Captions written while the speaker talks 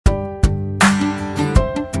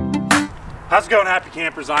How's it going, happy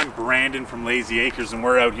campers? I'm Brandon from Layzee Acres, and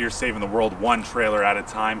we're out here saving the world one trailer at a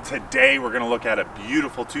time. Today we're going to look at a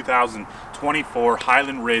beautiful 2024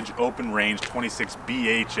 Highland Ridge open range 26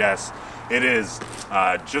 BHS. It is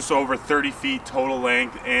just over 30 feet total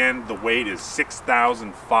length, and the weight is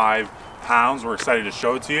 6,005 pounds. We're excited to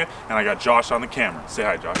show it to you, and I got Josh on the camera. Say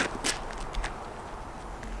hi, Josh.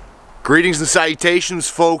 Greetings and salutations,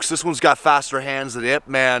 folks. This one's got faster hands than it,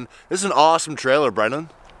 man. This is an awesome trailer, Brendan.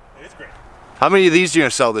 It's great. How many of these are you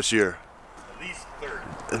gonna sell this year? At least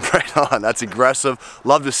 30. Right on, that's aggressive.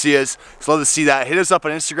 Love to see us. Just love to see that. Hit us up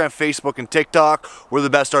on Instagram, Facebook, and TikTok. We're the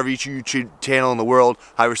best RV YouTube channel in the world.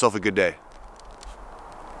 Have yourself a good day.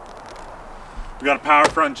 We got a power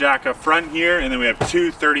front jack up front here, and then we have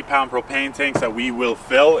two 30-pound propane tanks that we will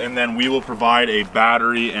fill, and then we will provide a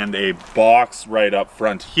battery and a box right up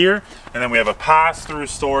front here. And then we have a pass-through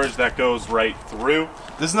storage that goes right through.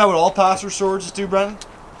 Isn't that what all pass-through storages do, Brendan?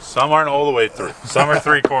 Some aren't all the way through. Some are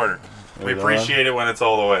three-quarter. We appreciate it when it's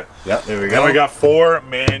all the way. Yep, there we go. Then we got four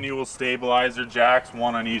manual stabilizer jacks,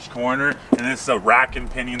 one on each corner, and this is a rack and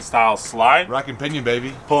pinion style slide. Rack and pinion,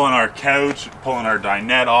 baby. Pulling our couch, pulling our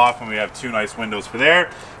dinette off, and we have two nice windows for there.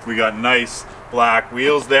 We got nice black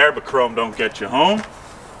wheels there, but chrome don't get you home.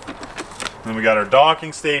 Then we got our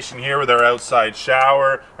docking station here with our outside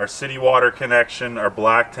shower, our city water connection, our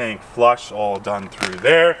black tank flush, all done through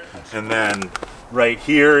there. And then right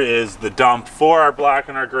here is the dump for our black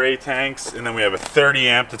and our gray tanks. And then we have a 30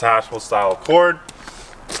 amp detachable style cord.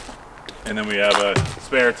 And then we have a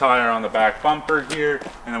spare tire on the back bumper here.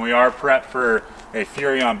 And then we are prepped for a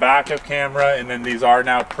Furion backup camera. And then these are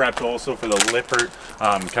now prepped also for the Lippert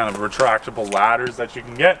kind of retractable ladders that you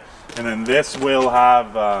can get. And then this will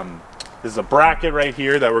have, this is a bracket right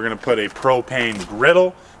here that we're going to put a propane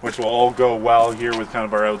griddle, which will all go well here with kind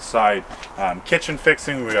of our outside kitchen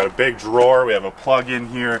fixing. We got a big drawer, we have a plug in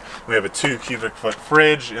here, we have a 2 cubic foot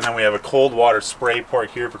fridge, and then we have a cold water spray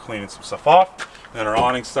port here for cleaning some stuff off. And then our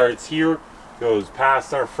awning starts here, goes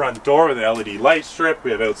past our front door with an LED light strip.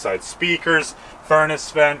 We have outside speakers,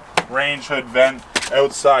 furnace vent, range hood vent,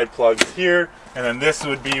 outside plugs here. And then this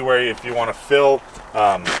would be where if you want to fill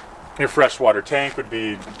your freshwater tank would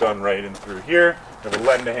be done right in through here. We have a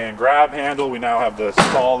lend-a-hand grab handle. We now have the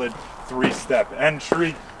solid 3-step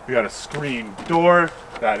entry. We got a screen door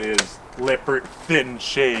that is Lippert thin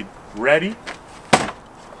shade ready.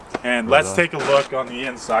 And let's take a look on the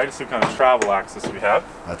inside to see what kind of travel access we have.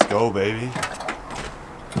 Let's go, baby.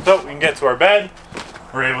 So we can get to our bed.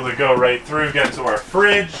 We're able to go right through, get to our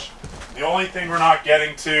fridge. The only thing we're not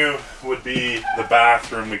getting to would be the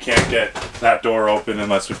bathroom. We can't get that door open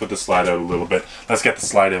unless we put the slide out a little bit. Let's get the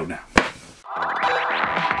slide out now.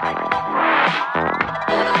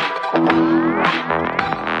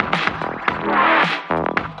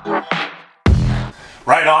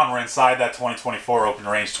 Right on, we're inside that 2024 open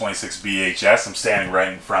range 26 BHS. I'm standing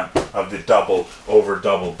right in front of the double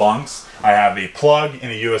bunks. I have a plug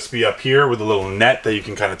and a USB up here with a little net that you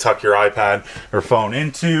can kind of tuck your iPad or phone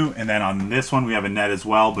into. And then on this one we have a net as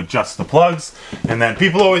well, but just the plugs. And then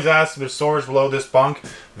people always ask if there's storage below this bunk.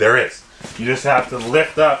 There is. You just have to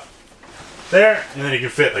lift up there, and then you can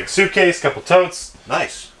fit like suitcase, couple totes.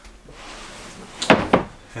 Nice.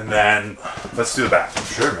 And then let's do the bathroom.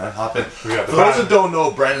 Sure, man. Hop in. We got the For those that don't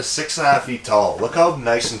know, Brendan's 6.5 feet tall. Look how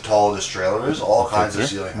nice and tall this trailer is. All kinds of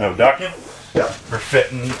ceiling. No ducking. Yep. We're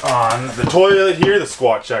fitting on the toilet here. The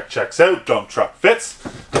squat check checks out. Dump truck fits.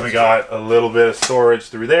 And we got a little bit of storage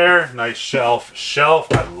through there. Nice shelf.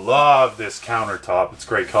 I love this countertop. It's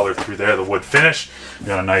great color through there. The wood finish. We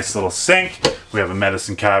got a nice little sink. We have a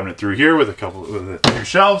medicine cabinet through here with a few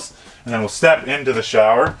shelves. And then we'll step into the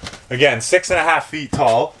shower. Again, 6.5 feet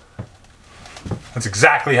tall. That's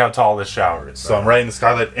exactly how tall this shower is. So I'm right in the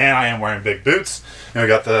skylight, and I am wearing big boots. And we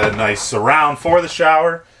got the nice surround for the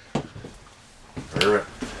shower.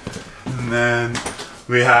 And then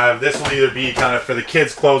we have, this will either be kind of for the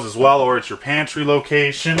kids' clothes as well, or it's your pantry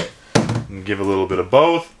location. And give a little bit of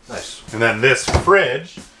both. Nice. And then this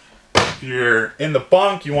fridge, if you're in the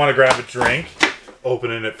bunk, you want to grab a drink,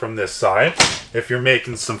 opening it from this side. If you're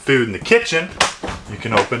making some food in the kitchen, you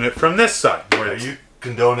can open it from this side. Are you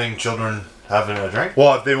condoning children having a drink?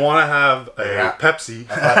 Well, if they want to have a Pepsi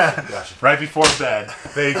Gotcha. right before bed,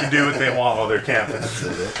 they can do what they want while they're camping.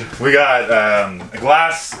 We got a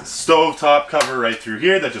glass stovetop cover right through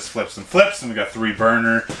here that just flips and flips, and we got 3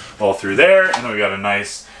 burner all through there, and then we got a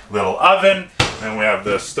nice little oven, and then we have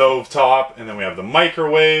the stove top, and then we have the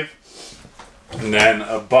microwave. And then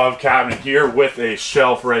above cabinet here with a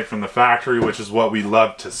shelf right from the factory, which is what we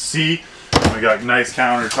love to see. And we got nice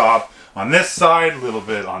countertop on this side, a little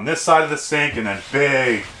bit on this side of the sink, and then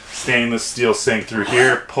big stainless steel sink through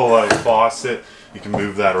here. Pull out your faucet. You can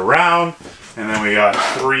move that around. And then we got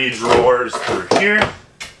 3 drawers through here.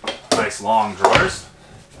 Nice long drawers.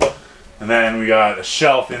 And then we got a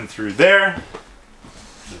shelf in through there.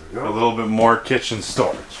 A little bit more kitchen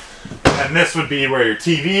storage. And this would be where your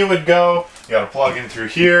TV would go. You got to plug in through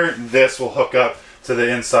here. This will hook up to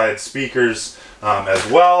the inside speakers as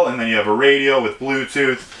well. And then you have a radio with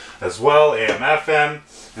Bluetooth as well, AM, FM.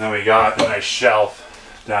 And then we got a nice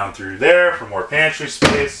shelf down through there for more pantry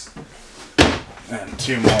space. And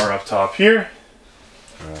 2 more up top here.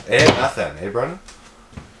 AM, FM, eh, Brendan?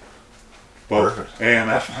 Perfect. AM,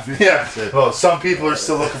 FM. Yeah. Well, some people are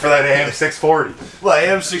still looking for that AM 640. Well,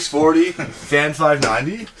 AM 640, fan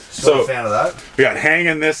 590. Still a fan of that. We got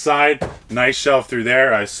hanging this side, nice shelf through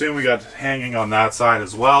there. I assume we got hanging on that side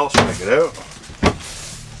as well. Check it out.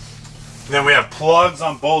 And then we have plugs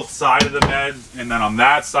on both sides of the bed, and then on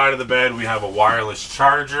that side of the bed we have a wireless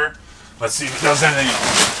charger. Let's see if it does anything.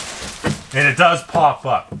 And it does pop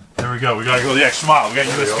up. There we go. We gotta go the extra mile. We got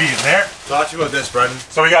USB in there. Talk to you about this, Brendan.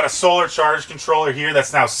 So we got a solar charge controller here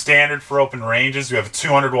that's now standard for open ranges. We have a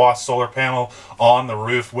 200-watt solar panel on the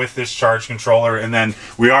roof with this charge controller, and then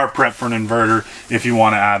we are prepped for an inverter if you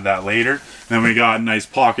want to add that later. And then we got nice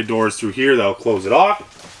pocket doors through here that'll close it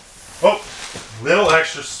off. Oh, little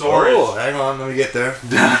extra storage. Oh, hang on, let me get there.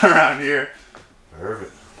 Down around here.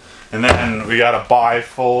 Perfect. And then we got a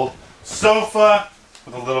bifold sofa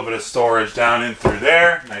with a little bit of storage down in through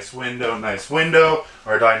there. Nice window, nice window.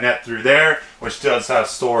 Our dinette through there, which does have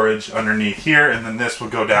storage underneath here. And then this would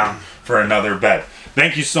go down for another bed.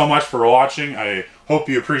 Thank you so much for watching. I hope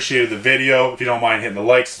you appreciated the video. If you don't mind hitting the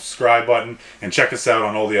like, subscribe button, and check us out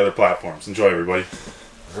on all the other platforms. Enjoy, everybody.